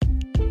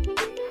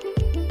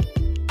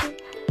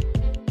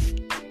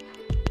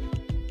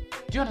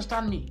you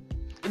understand me?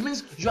 It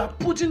means you are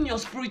putting your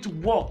spirit to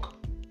work.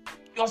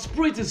 Your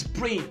spirit is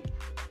praying.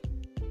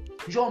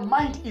 Your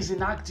mind is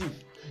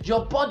inactive.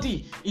 Your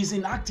body is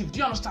inactive. Do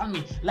you understand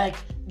me? Like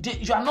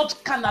you are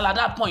not carnal at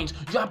that point.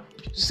 You are.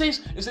 It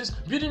says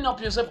building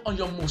up yourself on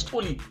your most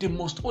holy, the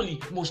most holy,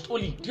 most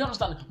holy. Do you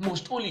understand?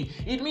 Most holy.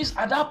 It means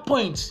at that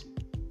point,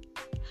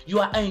 you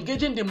are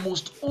engaging the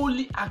most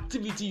holy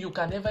activity you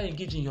can ever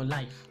engage in your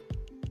life.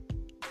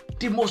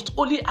 The most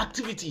holy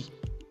activity.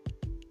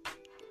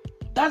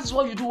 That's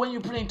what you do when you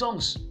pray in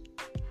tongues.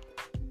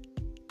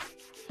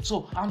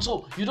 So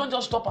you don't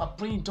just stop at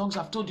praying in tongues.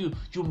 I've told you,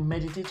 you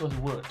meditate on the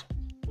word.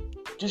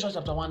 Joshua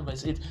chapter 1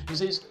 verse 8, it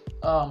says,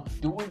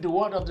 the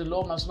word of the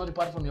Lord must not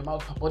depart from your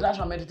mouth, but thou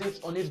shalt meditate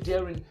on it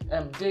during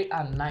day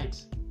and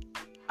night,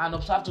 and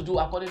observe to do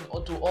according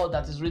to all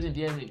that is written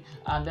therein.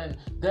 And then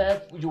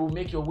there you will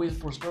make your ways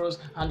prosperous,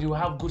 and you will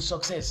have good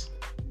success.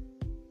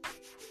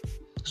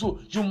 So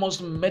you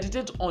must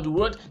meditate on the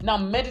word. Now,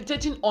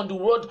 meditating on the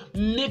word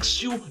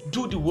makes you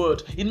do the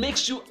word. It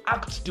makes you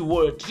act the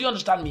word. Do you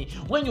understand me?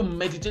 When you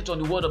meditate on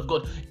the word of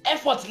God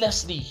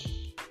effortlessly,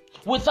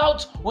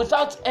 without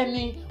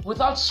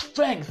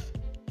strength,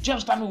 do you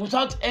understand me?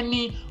 Without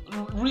any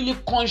really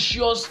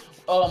conscious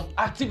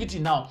activity,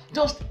 now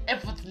just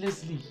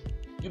effortlessly,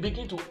 you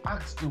begin to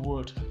act the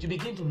word. You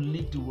begin to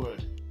live the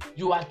word.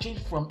 You are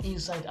changed from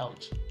inside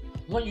out.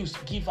 When you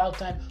give out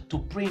time to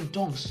pray in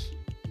tongues,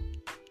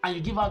 and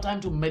you give out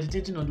time to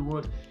meditating on the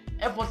word,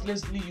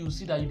 effortlessly you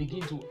see that you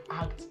begin to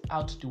act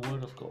out the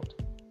word of God.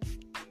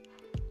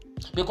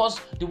 Because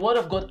the word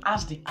of God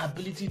has the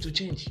ability to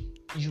change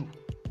you.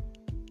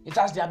 It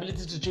has the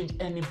ability to change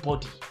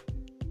anybody.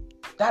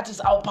 That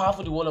is how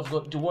powerful the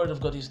word of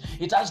God is.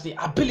 It has the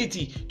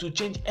ability to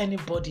change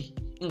anybody,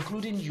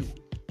 including you.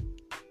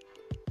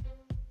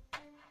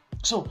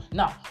 So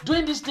now,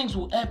 doing these things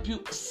will help you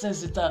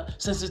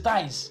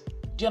sensitize,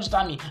 do you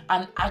understand me,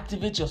 and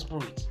activate your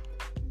spirit.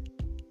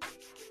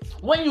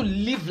 When you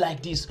live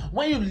like this,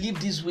 when you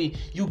live this way,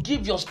 you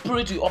give your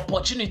spirit the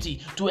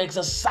opportunity to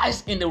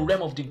exercise in the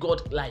realm of the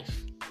God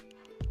life.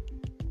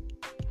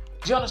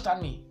 Do you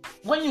understand me?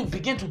 When you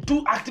begin to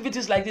do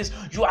activities like this,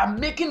 you are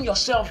making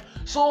yourself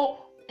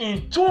so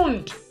in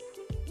tuned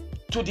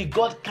to the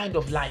God kind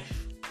of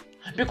life.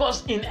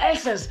 Because in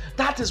essence,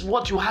 that is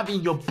what you have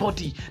in your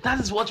body.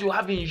 That is what you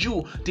have in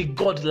you, the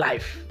God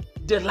life,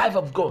 the life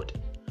of God.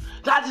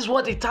 That is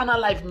what eternal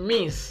life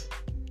means.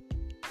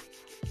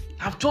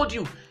 I've told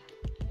you,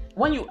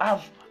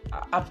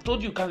 I've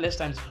told you countless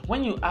times,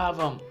 when you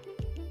have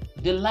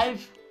the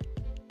life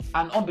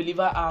an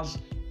unbeliever has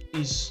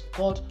is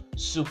called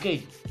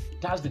suke.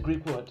 That's the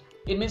Greek word.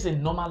 It means a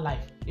normal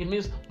life. It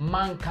means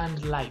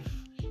mankind life.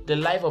 The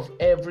life of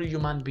every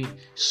human being.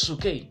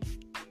 Suke.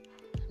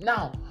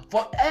 Now,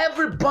 for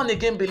every born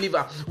again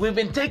believer, we've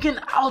been taken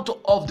out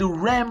of the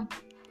realm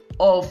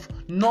of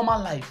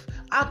normal life,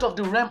 out of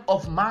the realm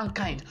of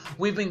mankind.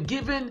 We've been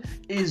given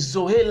a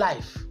Zoe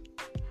life.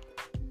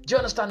 Do you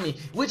understand me?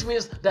 Which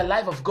means the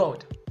life of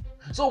God.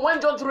 So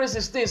when John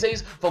 3:16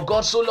 says, "For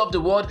God so loved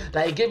the world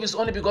that he gave his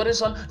only begotten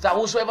Son, that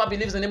whosoever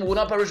believes in him will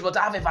not perish but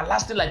have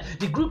everlasting life."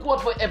 The Greek word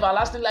for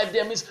everlasting life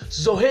there means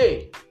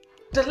Zoe,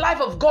 the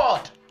life of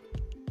God,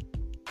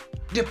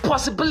 the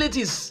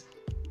possibilities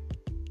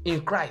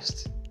in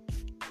Christ,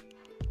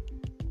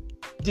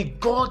 the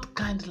God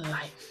kind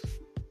life.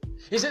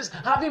 He says,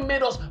 having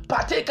made us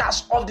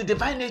partakers of the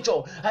divine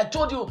nature. I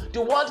told you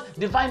the word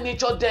divine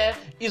nature there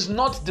is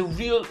not the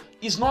real,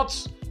 is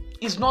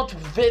not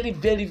very,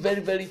 very,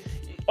 very, very,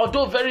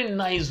 although very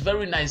nice,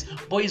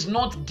 but it's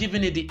not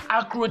giving it the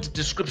accurate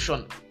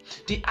description.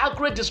 The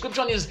accurate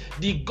description is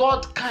the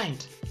God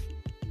kind.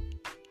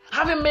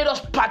 Having made us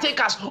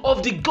partakers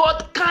of the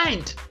God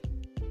kind.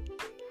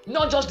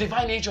 Not just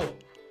divine nature.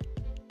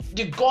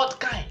 The God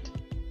kind.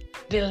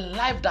 The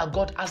life that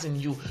God has in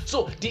you.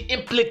 So the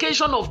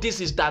implication of this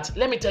is that,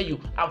 let me tell you,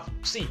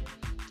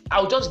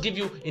 I'll just give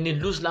you in a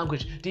loose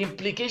language. The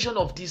implication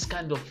of this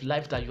kind of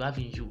life that you have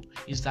in you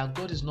is that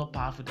God is not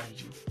powerful than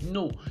you.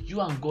 No, you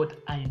and God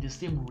are in the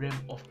same realm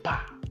of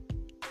power.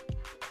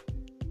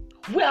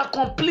 We are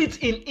complete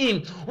in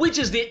Him, which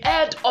is the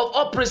head of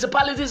all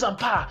principalities and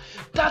power.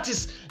 That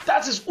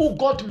is who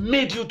God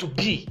made you to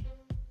be.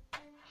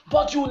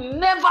 But you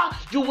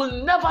will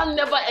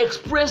never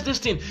express this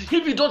thing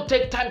if you don't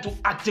take time to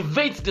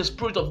activate the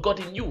Spirit of God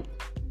in you.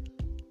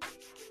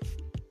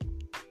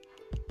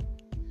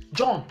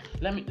 John,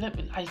 let me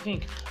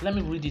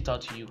read it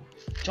out to you.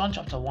 John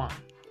chapter 1.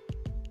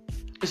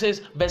 It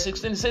says, verse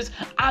 16, it says,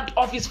 "And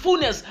of his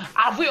fullness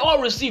have we all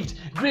received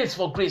grace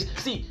for grace."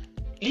 See,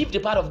 leave the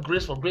part of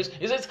grace for grace.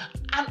 It says,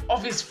 "And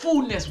of his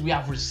fullness we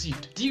have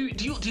received." Do you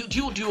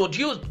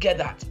get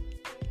that?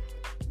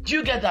 Do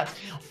you get that?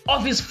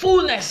 Of his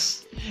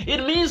fullness.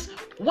 It means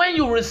when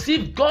you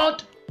receive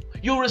God,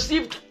 you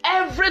received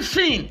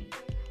everything.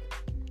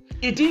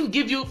 It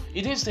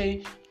didn't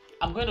say,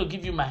 "I'm going to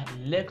give you my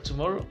leg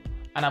tomorrow,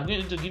 and I'm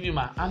going to give you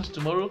my hand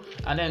tomorrow,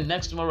 and then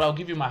next tomorrow I'll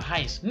give you my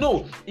eyes."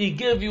 No, He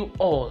gave you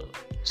all.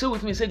 Say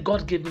with me, say,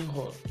 God gave me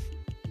all.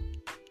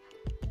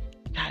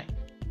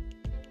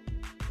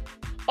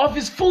 of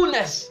his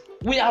fullness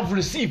we have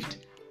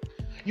received.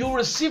 You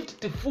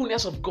received the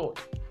fullness of God.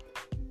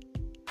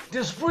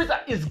 The Spirit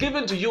that is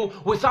given to you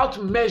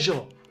without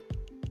measure.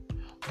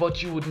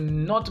 But you would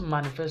not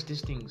manifest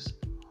these things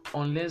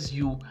unless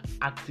you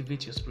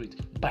activate your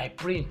spirit by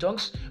praying in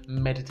tongues,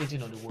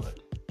 meditating on the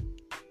word.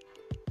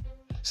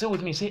 Say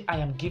with me, say, I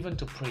am given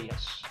to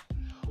prayers.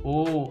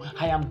 Oh,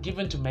 I am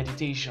given to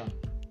meditation.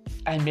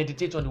 I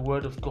meditate on the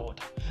word of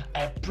God.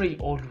 I pray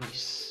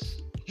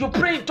always. You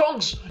pray in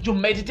tongues, you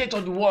meditate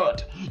on the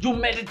word. You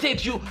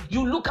meditate, you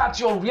look at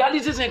your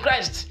realities in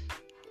Christ.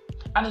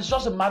 And it's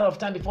just a matter of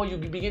time before you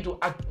begin to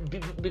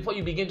act, before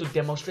you begin to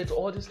demonstrate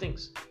all these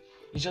things.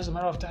 It's just a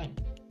matter of time.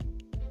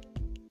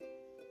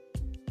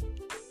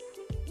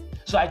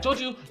 So I told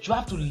you, you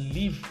have to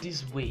live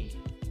this way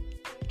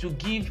to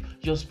give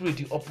your spirit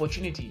the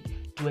opportunity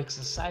to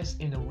exercise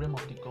in the realm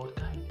of the God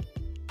kind.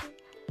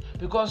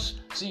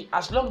 Because, see,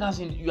 as long as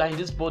you are in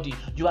this body,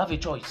 you have a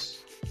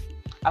choice.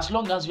 As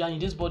long as you are in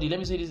this body, let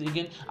me say this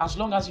again. As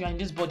long as you are in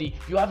this body,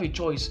 you have a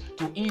choice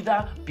to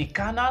either be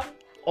carnal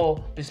or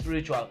be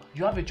spiritual.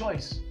 You have a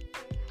choice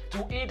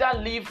to either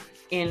live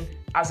in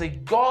as a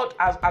God,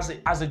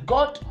 as a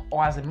God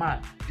or as a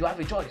man. You have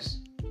a choice.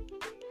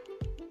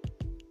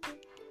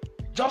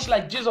 Just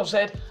like Jesus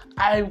said,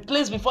 I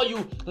place before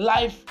you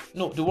life.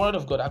 No, the word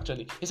of God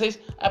actually. He says,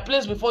 I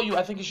place before you,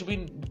 I think it should be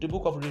in the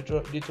book of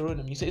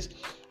Deuteronomy. He says,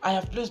 I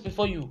have placed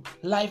before you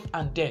life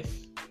and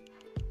death,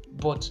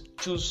 but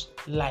choose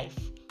life.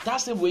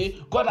 That's the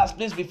way God has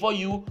placed before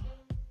you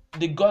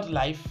the God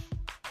life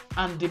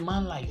and the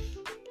man life.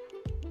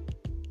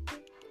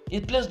 He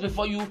placed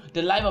before you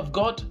the life of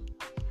God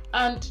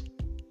and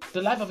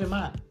the life of a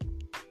man.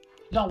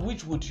 Now,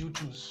 which would you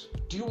choose?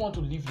 Do you want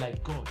to live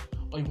like God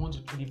or you want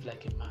to live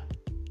like a man?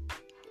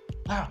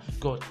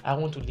 God, I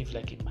want to live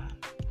like a man.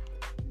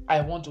 I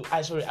want to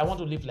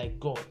live like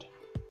God.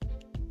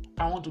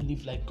 I want to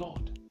live like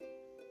God.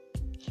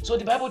 So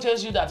the Bible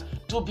tells you that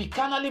to be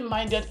carnally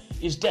minded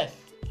is death,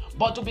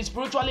 but to be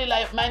spiritually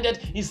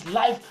minded is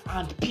life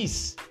and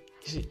peace.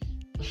 You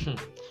see?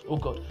 Oh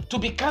God. To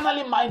be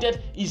carnally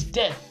minded is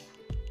death.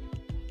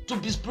 To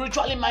be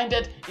spiritually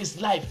minded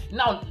is life.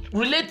 Now,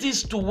 relate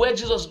this to where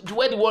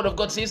the word of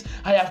God says,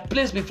 I have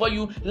placed before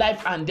you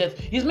life and death.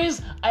 It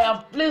means I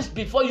have placed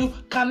before you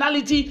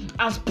carnality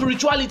and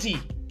spirituality.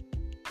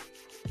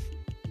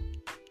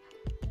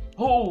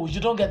 Oh, you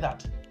don't get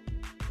that.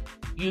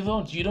 You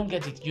don't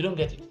get it. You don't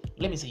get it.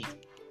 Let me say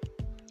it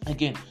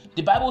again.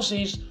 The Bible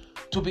says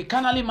to be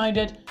carnally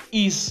minded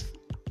is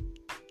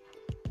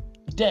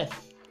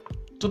death.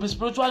 To be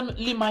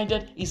spiritually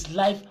minded is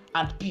life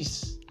and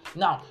peace.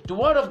 Now, the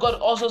word of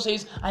God also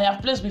says, I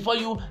have placed before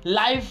you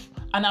life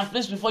and I have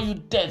placed before you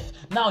death.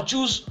 Now,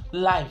 choose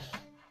life.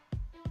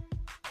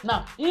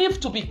 Now, if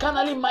to be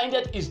carnally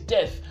minded is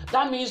death,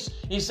 that means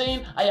he's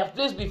saying, I have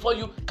placed before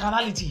you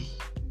carnality.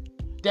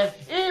 Then,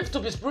 if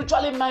to be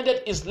spiritually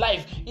minded is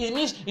life, it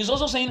means he's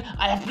also saying,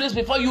 I have placed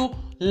before you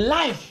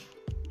life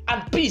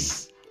and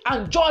peace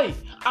and joy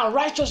and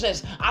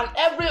righteousness and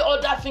every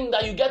other thing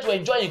that you get to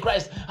enjoy in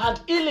Christ, and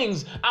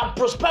healings and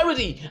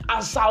prosperity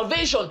and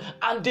salvation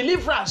and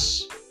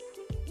deliverance.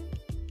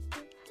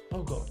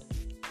 Oh God.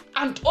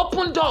 And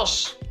open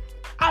doors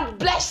and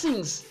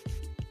blessings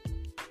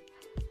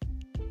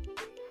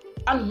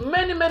and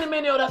many, many,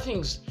 many other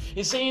things.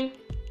 He's saying,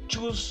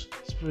 choose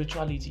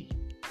spirituality.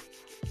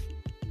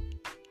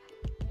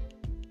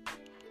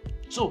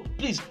 So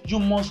please, you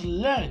must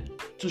learn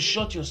to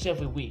shut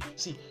yourself away.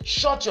 See,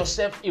 shut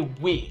yourself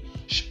away.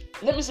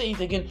 Let me say it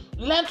again.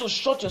 Learn to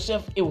shut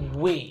yourself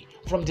away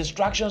from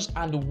distractions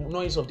and the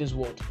noise of this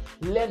world.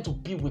 Learn to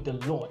be with the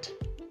Lord.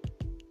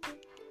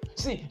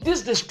 See,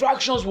 these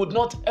distractions would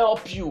not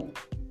help you.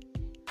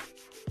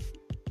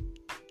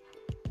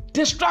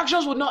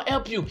 Distractions would not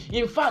help you.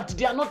 In fact,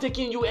 they are not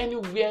taking you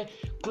anywhere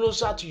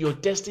closer to your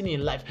destiny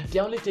in life. They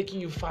are only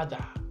taking you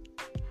further.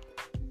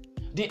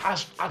 The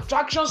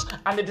attractions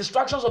and the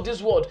distractions of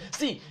this world.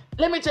 See,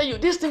 let me tell you,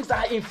 these things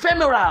are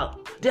ephemeral.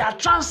 They are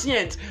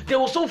transient. They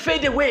will soon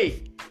fade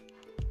away.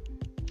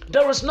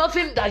 There is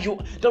nothing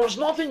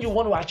you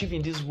want to achieve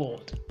in this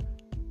world.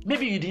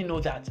 Maybe you didn't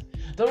know that.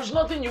 There is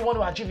nothing you want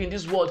to achieve in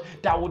this world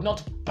that would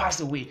not pass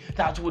away,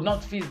 that would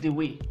not fade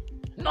away.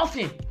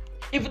 Nothing.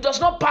 If it does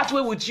not pass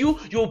away with you,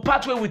 you will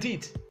pass away with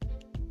it.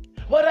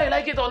 Whether you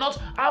like it or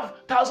not, have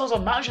thousands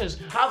of mansions,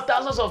 have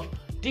thousands of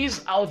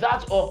this or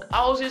that, or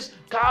houses,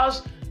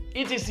 cars,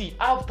 etc.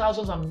 Have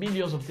thousands and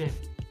millions of them.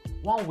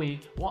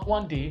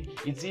 One day,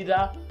 it's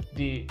either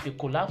they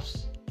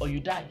collapse or you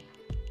die.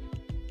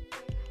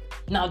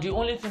 Now, the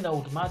only thing that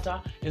would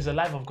matter is the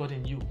life of God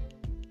in you.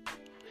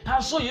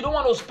 And so you don't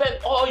want to spend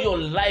all your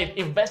life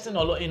investing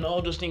in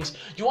all those things.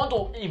 You want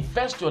to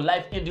invest your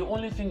life in the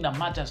only thing that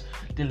matters,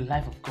 the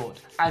life of God.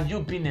 And you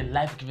being a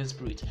life-giving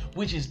spirit,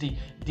 which is the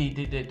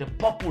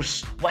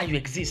purpose why you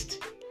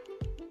exist.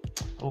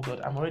 Oh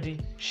God, I'm already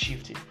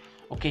shifting.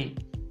 Okay.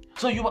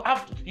 So you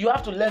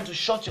have to learn to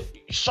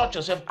shut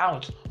yourself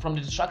out from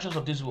the distractions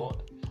of this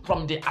world,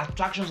 from the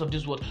attractions of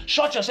this world.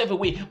 Shut yourself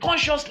away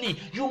consciously.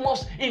 You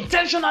must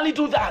intentionally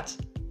do that.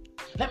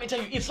 Let me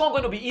tell you, it's not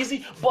going to be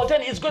easy, but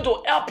then it's going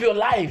to help your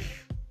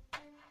life.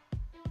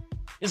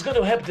 It's going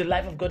to help the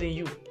life of God in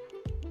you.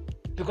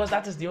 Because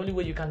that is the only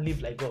way you can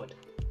live like God.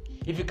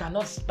 If you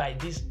cannot by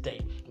this day,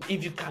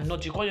 if you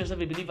cannot, you call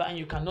yourself a believer and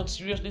you cannot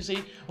seriously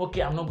say,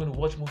 okay, I'm not going to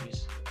watch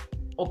movies.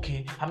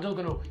 Okay, I'm just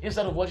going to,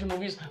 instead of watching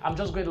movies, I'm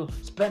just going to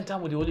spend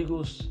time with the Holy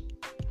Ghost.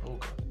 Oh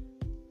God.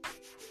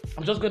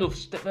 I'm just going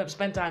to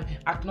spend time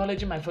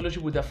acknowledging my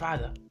fellowship with the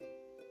Father.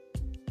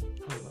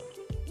 Oh God.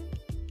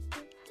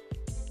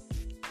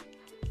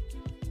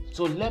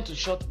 So learn to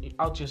shut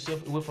out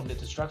yourself away from the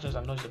distractions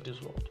and noise of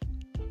this world.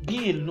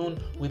 Be alone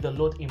with the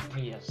Lord in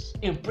prayers.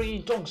 In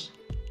praying in tongues.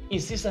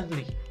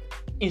 Insistently,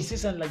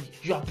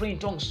 you are praying in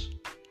tongues.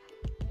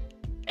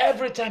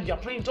 Every time you are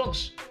praying in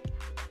tongues.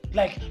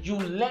 Like you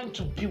learn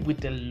to be with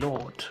the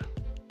Lord.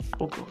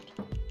 Oh God.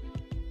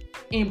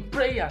 In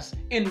prayers,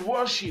 in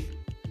worship,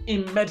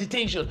 in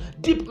meditation,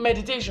 deep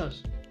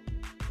meditations.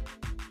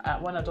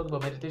 When I talk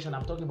about meditation,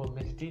 I'm talking about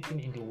meditating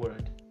in the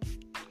Word.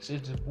 It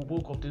says the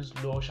book of this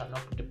law shall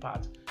not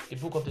depart. The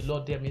book of the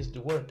Lord there means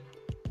the Word.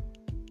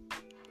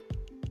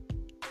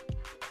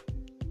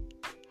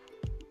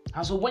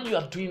 And so when you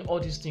are doing all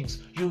these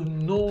things, you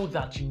know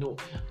that you know.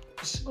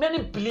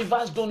 Many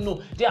believers don't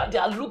know. They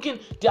are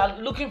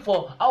looking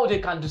for how they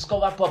can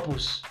discover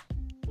purpose.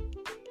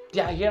 They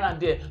are here and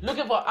there,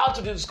 looking for how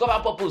to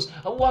discover purpose.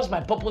 What's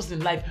my purpose in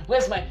life?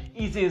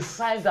 It's a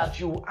sign that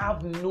you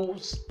have no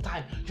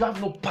time. You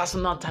have no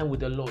personal time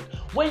with the Lord.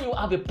 When you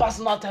have a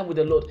personal time with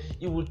the Lord,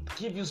 He will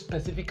give you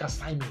specific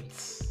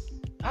assignments.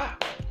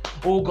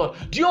 Oh God.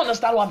 Do you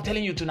understand what I'm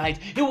telling you tonight?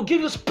 He will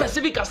give you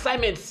specific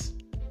assignments.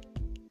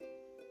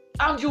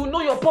 And you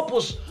know your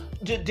purpose.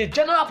 The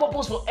general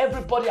purpose for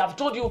everybody, I've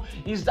told you,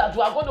 is that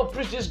we are going to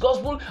preach this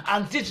gospel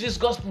and teach this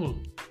gospel.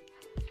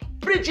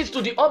 Preach it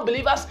to the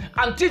unbelievers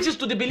and teach it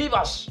to the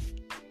believers.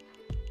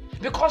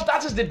 Because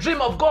that is the dream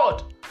of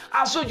God.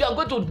 And so you are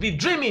going to be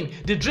dreaming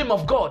the dream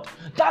of God.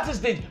 That is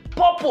the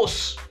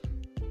purpose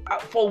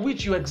for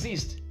which you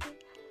exist.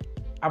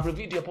 I've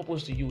revealed your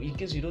purpose to you in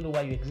case you don't know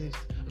why you exist.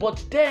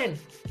 But then,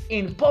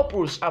 in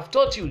purpose, I've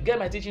taught you, get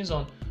my teachings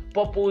on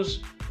purpose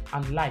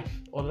and life,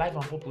 or life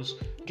and purpose.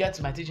 Get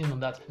my teaching on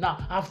that.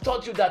 Now, I've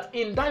taught you that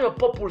in that your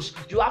purpose,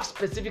 you have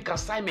specific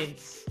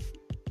assignments.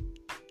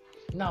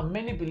 Now,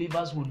 many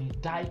believers will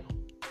die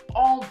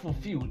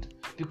unfulfilled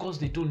because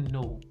they don't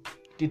know.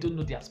 They don't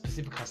know their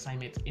specific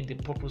assignment in the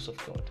purpose of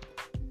God.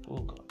 Oh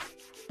God.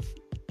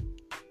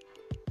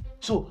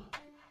 So,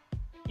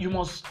 you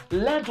must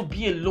learn to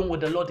be alone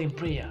with the Lord in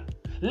prayer.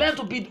 Learn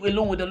to be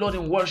alone with the Lord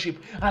in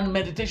worship and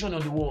meditation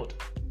on the word.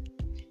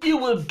 He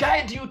will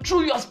guide you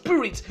through your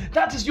spirit.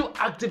 That is you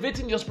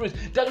activating your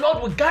spirit. The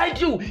Lord will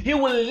guide you. He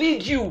will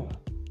lead you.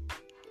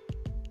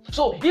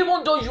 So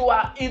even though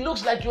it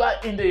looks like you are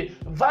in the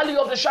valley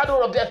of the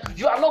shadow of death,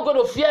 you are not going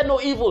to fear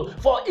no evil,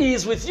 for He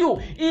is with you.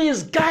 He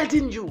is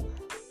guiding you.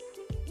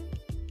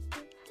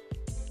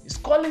 He's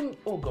calling,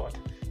 oh God,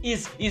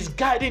 He's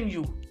guiding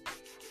you.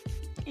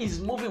 He's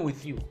moving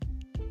with you.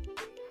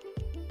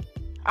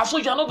 And so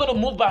you are not going to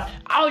move by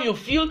how you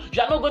feel.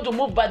 You are not going to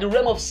move by the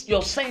realm of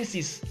your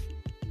senses.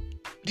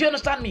 Do you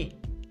understand me?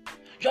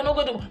 You're not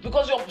going to,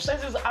 because your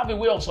senses have a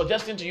way of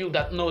suggesting to you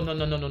that no,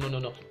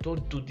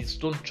 don't do this,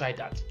 don't try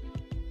that.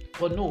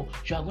 But no,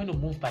 you are going to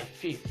move by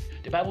faith.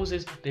 The Bible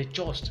says the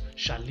just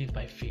shall live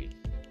by faith.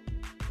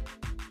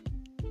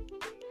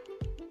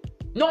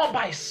 Not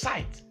by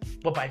sight,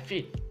 but by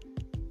faith.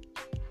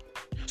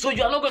 So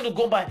you are not going to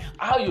go by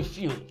how you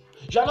feel.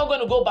 You are not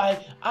going to go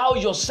by how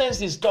your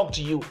senses talk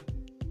to you.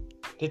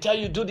 They tell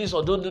you do this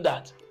or don't do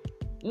that.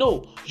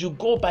 No, you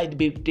go by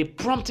the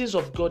promptings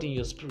of God in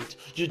your spirit.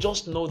 You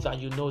just know that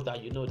you know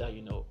that you know that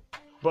you know.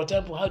 Brother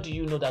Temple, how do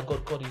you know that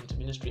God called you into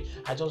ministry?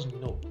 I just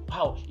know.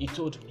 How? He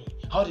told me.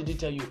 How did He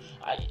tell you?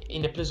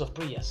 In the place of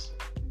prayers.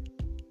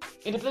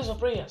 In the place of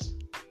prayers.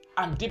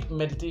 And deep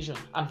meditation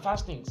and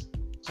fastings.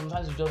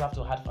 Sometimes you just have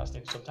to hard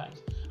fasting. Sometimes.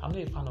 I'm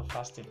not a fan of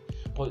fasting.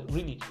 But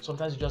really,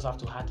 sometimes you just have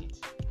to hard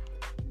it.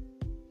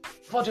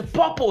 For the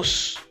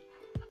purpose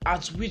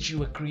at which you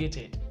were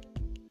created.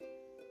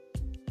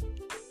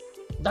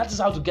 That is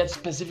how to get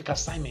specific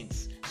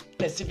assignments.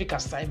 Specific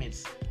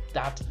assignments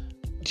that,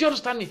 do you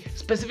understand me?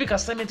 Specific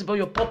assignments about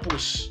your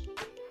purpose.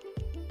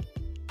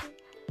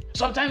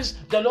 Sometimes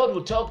the Lord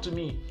will talk to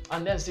me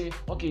and then say,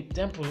 okay,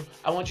 Temple,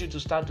 I want you to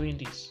start doing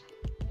this.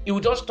 He will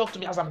just talk to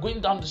me as I'm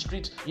going down the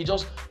street. He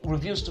just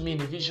reveals to me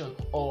in a vision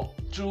or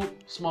through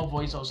small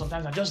voice, or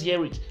sometimes I just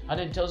hear it and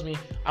then tells me,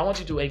 I want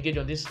you to engage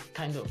on this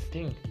kind of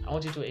thing. I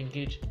want you to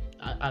engage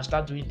and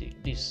start doing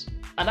this.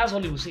 And that's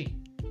all He will say.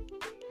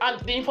 And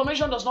the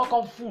information does not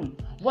come full.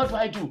 What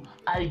do?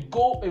 I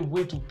go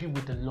away to be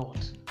with the Lord.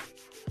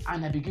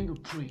 And I begin to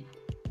pray.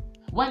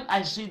 When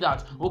I see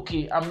that,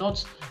 okay, I'm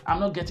not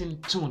getting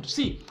tuned.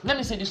 See, let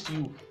me say this to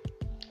you.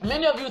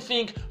 Many of you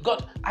think,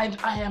 God, I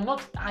have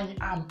never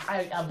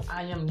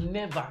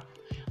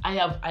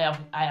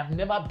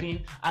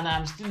been, and I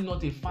am still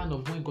not a fan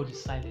of when God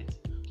is silent.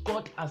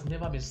 God has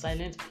never been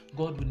silent.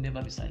 God will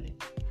never be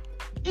silent.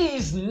 He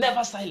is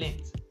never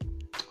silent.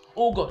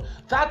 Oh God,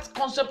 that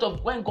concept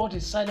of when God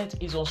is silent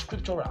is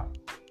unscriptural.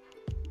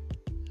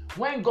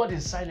 When God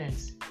is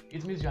silent,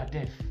 it means you are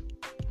deaf.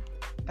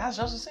 That's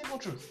just the simple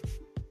truth.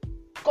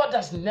 God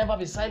has never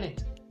been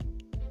silent.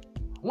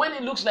 When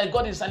it looks like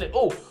God is silent,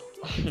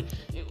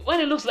 when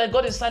it looks like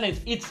God is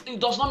silent, it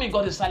does not mean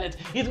God is silent.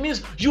 It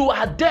means you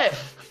are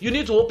deaf. You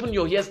need to open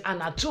your ears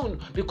and attune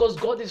because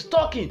God is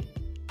talking.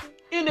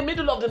 In the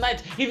middle of the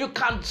night, if you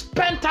can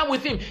spend time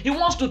with Him, He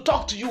wants to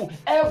talk to you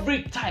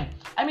every time.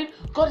 I mean,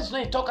 God is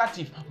not a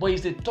talkative, but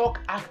He's a talk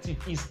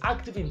active. He's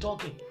active in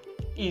talking.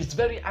 He's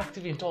very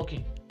active in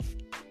talking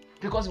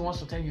because He wants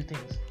to tell you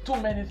things. Too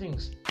many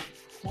things.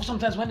 Well,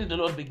 sometimes when the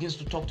Lord begins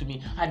to talk to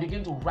me, I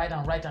begin to write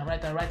and I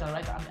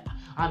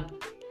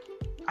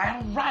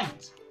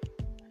write.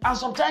 And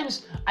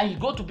sometimes I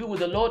go to be with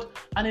the Lord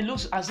and it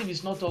looks as if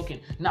He's not talking.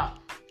 Now,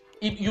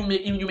 if you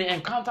may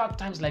encounter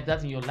times like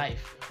that in your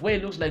life where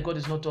it looks like God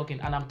is not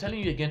talking, and I'm telling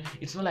you again,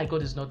 it's not like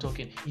God is not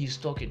talking. He is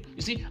talking.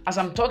 You see, as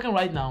I'm talking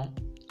right now,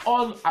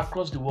 all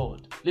across the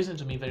world, listen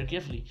to me very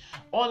carefully,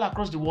 all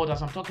across the world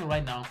as I'm talking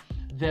right now,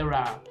 there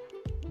are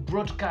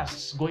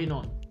broadcasts going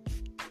on.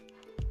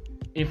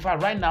 In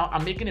fact, right now,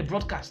 I'm making a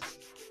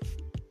broadcast.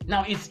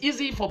 Now, it's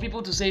easy for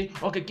people to say,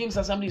 okay, King's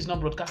Assembly is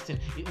not broadcasting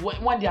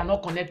when they are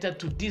not connected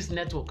to this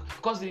network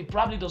because they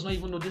probably does not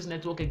even know this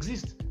network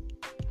exists.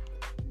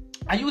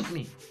 Are you with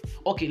me?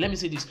 Okay, let me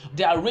say this.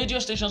 There are radio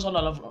stations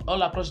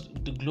all across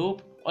the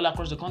globe, all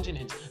across the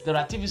continent. There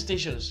are TV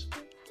stations.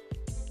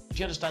 Do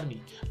you understand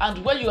me? And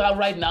where you are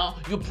right now,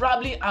 you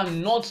probably are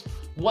not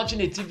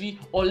watching a TV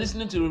or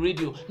listening to a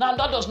radio. Now,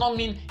 that does not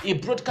mean a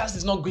broadcast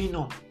is not going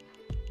on.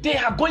 They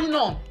are going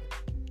on.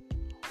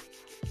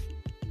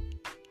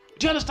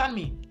 Do you understand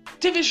me?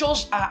 TV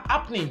shows are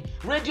happening.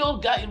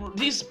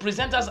 These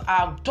presenters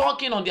are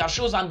talking on their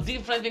shows and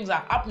different things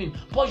are happening.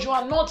 But you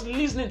are not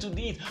listening to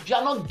these. You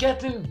are not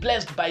getting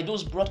blessed by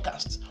those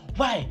broadcasts.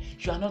 Why?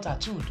 You are not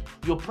attuned.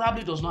 You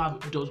probably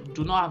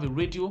do not have a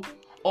radio,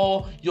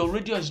 or your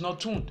radio is not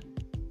tuned.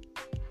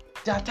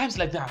 There are times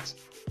like that.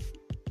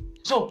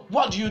 So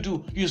what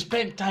do? You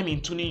spend time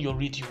in tuning your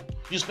radio.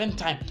 You spend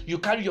time. You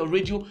carry your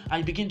radio and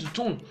you begin to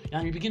tune.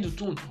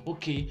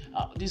 Okay,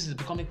 this is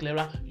becoming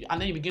clearer.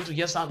 And then you begin to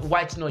hear some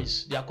white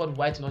noise. They are called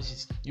white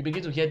noises. You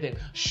begin to hear them.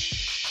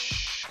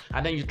 Shh.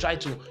 And then you try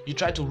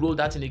to roll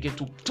that in again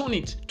to tune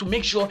it, to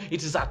make sure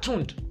it is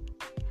attuned.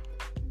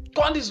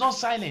 God is not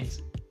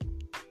silent.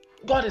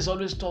 God is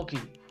always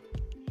talking.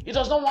 He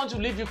does not want to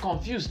leave you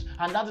confused,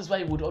 and that is why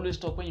He would always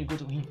talk when you go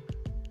to Him.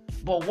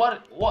 But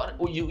what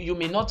you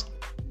may not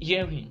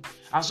hear Him.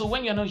 And so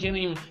when you're not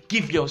hearing Him,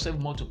 give yourself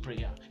more to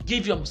prayer.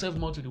 Give yourself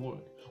more to the Word.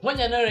 When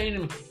you're not hearing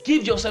Him,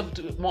 give yourself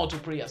more to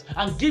prayers.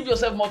 And give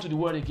yourself more to the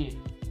Word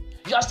again.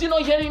 You are still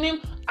not hearing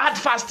Him? Add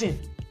fasting.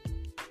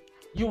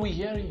 You will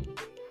hear Him.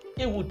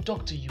 He will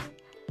talk to you.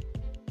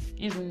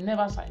 He's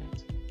never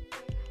silent.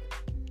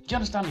 Do you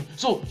understand me?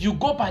 So you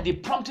go by the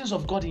promptings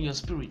of God in your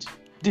spirit.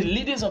 The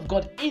leadings of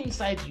God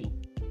inside you.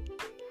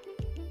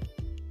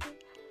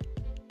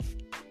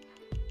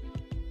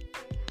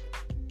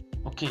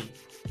 Okay.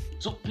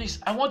 So please,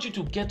 I want you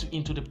to get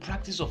into the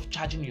practice of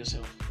charging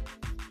yourself,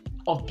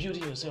 of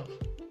building yourself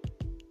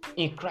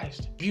in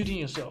Christ, building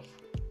yourself.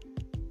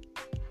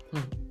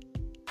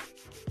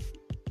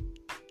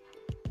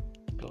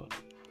 God,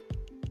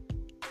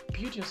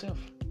 build yourself.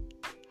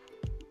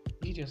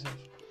 Build yourself.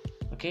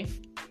 Okay?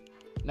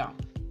 Now,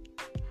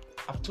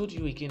 I've told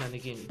you again and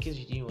again, in case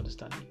you didn't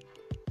understand me.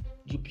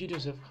 You build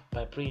yourself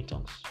by praying in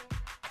tongues.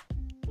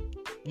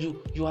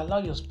 You allow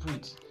your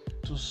spirit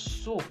to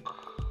soak.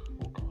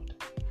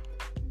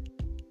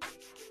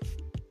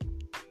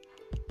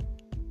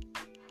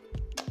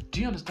 Do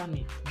you understand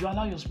me? You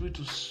allow your spirit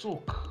to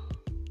soak.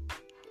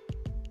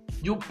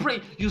 You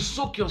pray, you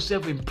soak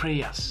yourself in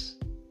prayers.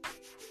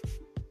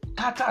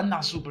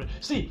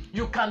 See,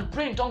 you can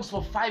pray in tongues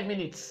for 5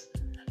 minutes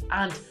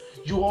and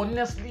you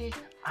honestly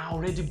are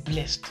already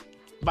blessed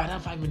by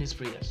that 5 minutes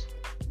prayers.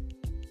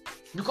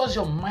 Because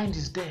your mind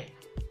is there.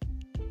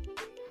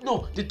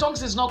 No, the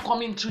tongues is not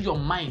coming through your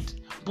mind.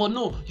 But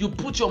no, you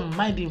put your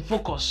mind in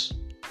focus.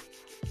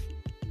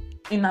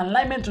 In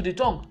alignment to the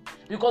tongue.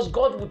 Because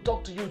God will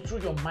talk to you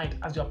through your mind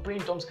as you are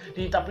praying tongues.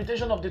 The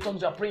interpretation of the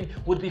tongues you are praying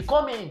would be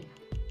coming.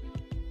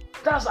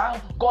 That's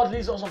how God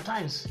leads us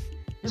sometimes.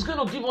 He's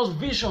going to give us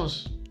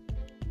visions,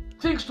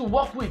 things to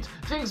work with,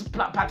 things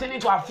pertaining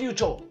to our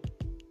future.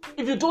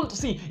 If you don't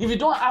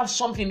have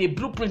something, a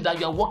blueprint that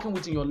you are working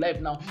with in your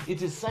life now,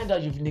 it is a sign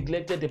that you've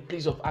neglected the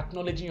place of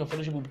acknowledging your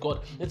fellowship with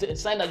God. It's a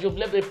sign that you've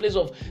left the place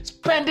of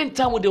spending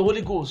time with the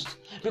Holy Ghost.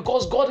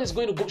 Because God is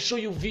going to show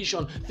you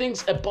vision,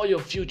 things about your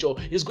future.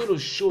 He's going to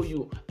show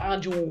you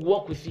and you will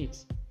walk with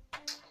it.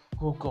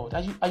 Oh God,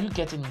 are you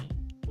getting me?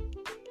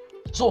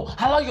 So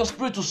allow your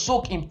spirit to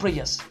soak in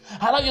prayers.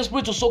 Allow your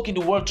spirit to soak in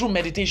the word through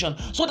meditation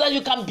so that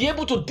you can be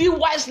able to deal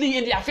wisely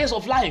in the affairs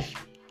of life.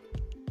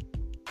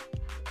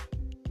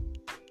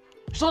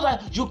 So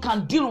that you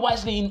can deal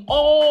wisely in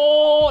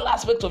all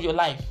aspects of your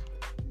life.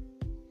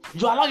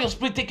 You allow your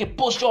spirit to take a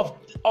posture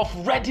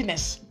of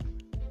readiness.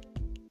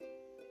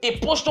 A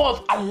posture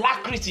of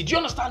alacrity. Do you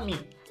understand me?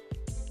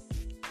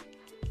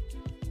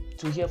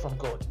 to hear from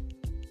God.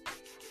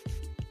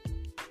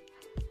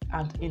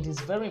 And it is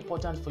very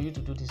important for you to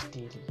do this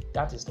daily.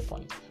 That is the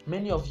point.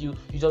 Many of you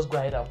just go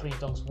ahead and pray in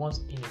tongues once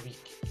in a week,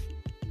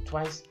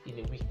 twice in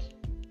a week,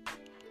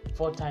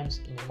 4 times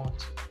in a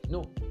month.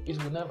 No,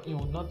 it will never.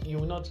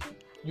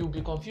 You'll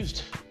be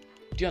confused.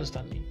 Do you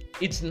understand me?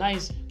 It's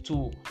nice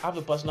to have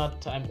a personal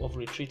time of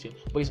retreating,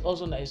 but it's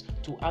also nice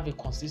to have a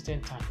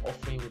consistent time of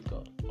praying with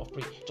God, of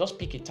praying. Just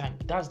pick a time.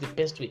 That's the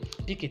best way.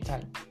 Pick a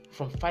time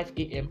from 5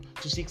 a.m.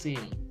 to 6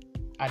 a.m.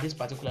 At this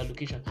particular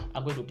location.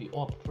 I'm going to be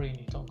up praying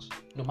in tongues.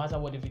 No matter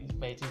what it is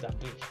I'm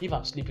doing. If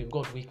I'm sleeping,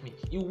 God wake me.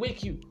 He'll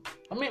wake you.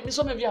 I mean,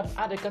 some of you have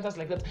had encounters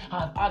like that.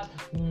 I've had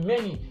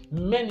many,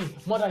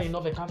 more than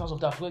enough encounters of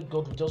that where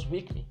God will just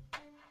wake me.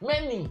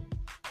 Many.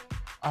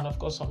 And of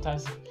course,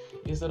 sometimes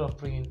instead of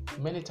praying,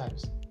 many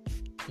times,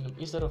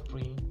 instead of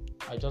praying,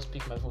 I just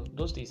pick my phone.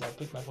 Those days, I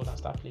pick my phone and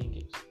start playing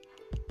games.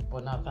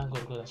 But now, thank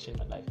God, God has changed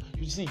my life.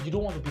 You see, you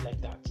don't want to be like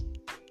that.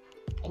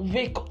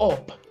 Wake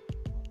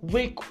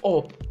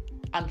up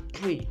and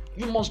pray.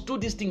 You must do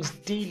these things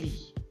daily.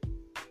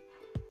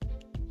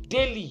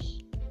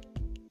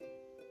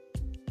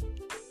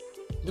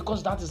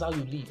 Because that is how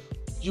you live.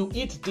 You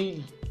eat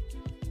daily.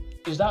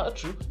 Is that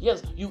true?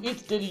 Yes, you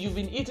eat daily. You've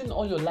been eating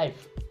all your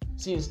life.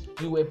 Since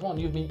you were born,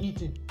 you've been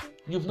eating.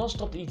 You've not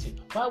stopped eating.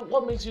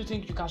 What makes you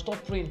think you can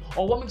stop praying?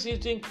 Or what makes you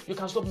think you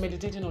can stop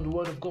meditating on the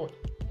word of God?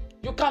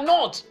 You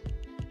cannot.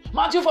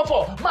 Matthew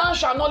 4:4, man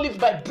shall not live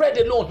by bread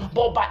alone,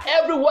 but by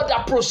every word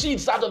that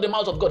proceeds out of the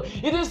mouth of God.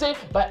 It didn't say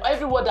by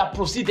every word that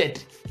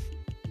proceeded.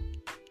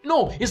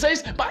 No, it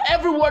says by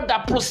every word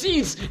that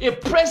proceeds, a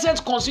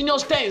present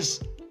continuous tense.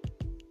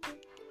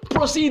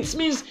 Proceeds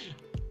means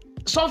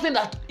something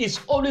that is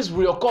always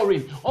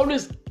reoccurring.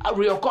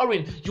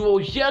 You will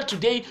hear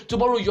today,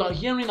 tomorrow you are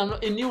hearing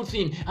a new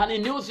thing, and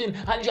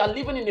you are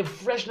living in the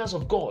freshness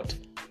of God.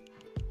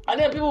 And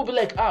then people will be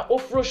like,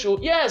 Ofrosh.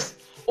 Yes,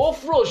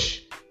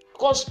 Ofrosh.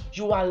 Because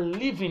you are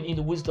living in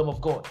the wisdom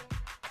of God.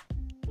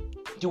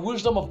 The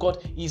wisdom of God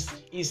is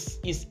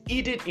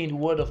hidden in the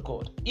word of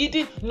God.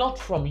 Hidden not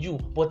from you,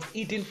 but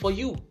hidden for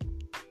you.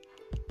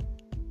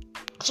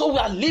 So we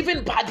are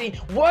living by the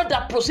word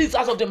that proceeds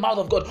out of the mouth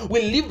of God.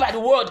 We live by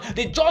the word.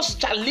 The just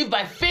shall live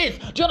by faith.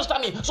 Do you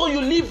understand me? So you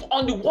live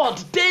on the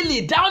word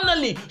daily,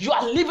 downly. You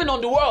are living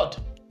on the word.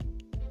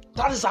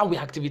 That is how we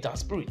activate our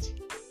spirit.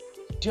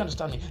 Do you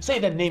understand me? Say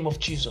the name of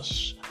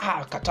Jesus.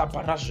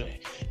 Kataparaje.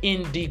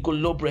 Indi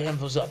golobre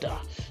hemvozada.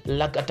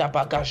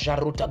 Lagatabaga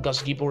jaruta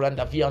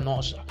gasgiburanda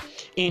vianosa.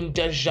 In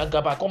the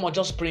Jagaba, come on,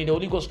 just pray in the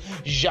Holy Ghost.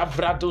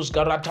 Javratus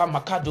Garata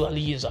Makadu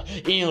Aliza.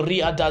 In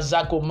Riada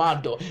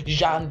Zakomando.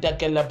 Jean de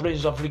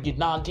Calabrese of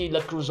Riginanti,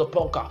 La Cruz of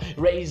Poca.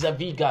 Reza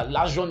Viga,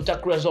 La Junta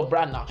Cruz of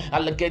Brana.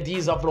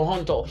 Alagadiz of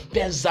Rohonto.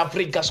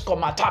 Bezavrigas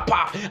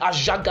Comatapa.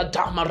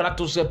 Ajagatama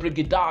Ratus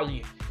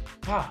Brigidali.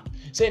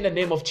 Say in the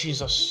name of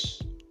Jesus.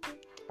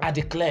 I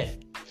declare,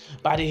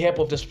 by the help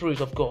of the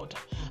Spirit of God,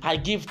 I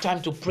give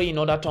time to pray in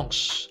other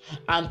tongues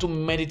and to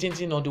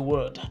meditating on the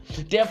word.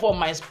 Therefore,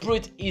 my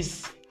spirit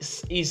is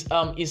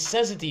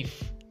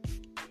sensitive.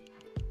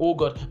 Oh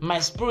God, my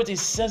spirit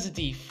is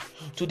sensitive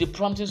to the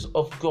promptings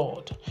of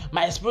God.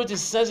 My spirit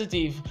is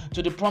sensitive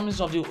to the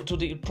promptings of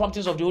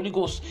the Holy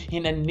Ghost.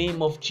 In the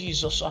name of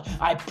Jesus,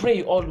 I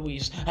pray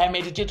always. I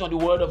meditate on the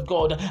word of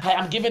God. I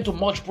am given to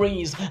much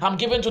praise. I'm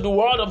given to the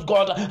word of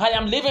God. I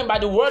am living by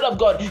the word of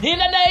God. In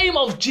the name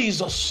of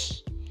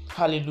Jesus.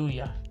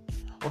 Hallelujah.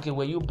 Okay,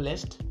 were you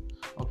blessed?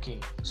 Okay,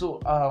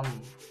 so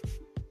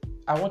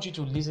I want you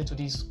to listen to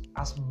this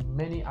as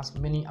many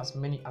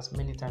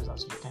times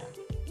as you can.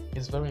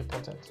 It's very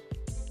important.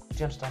 Do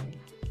you understand me?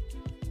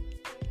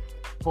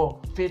 For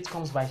faith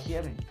comes by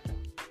hearing,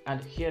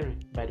 and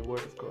hearing by the word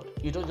of God.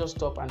 You don't just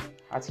stop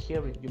at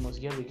hearing. You must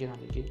hear again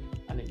and again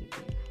and again.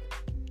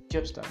 Do you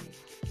understand me?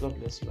 God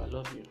bless you. I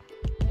love you.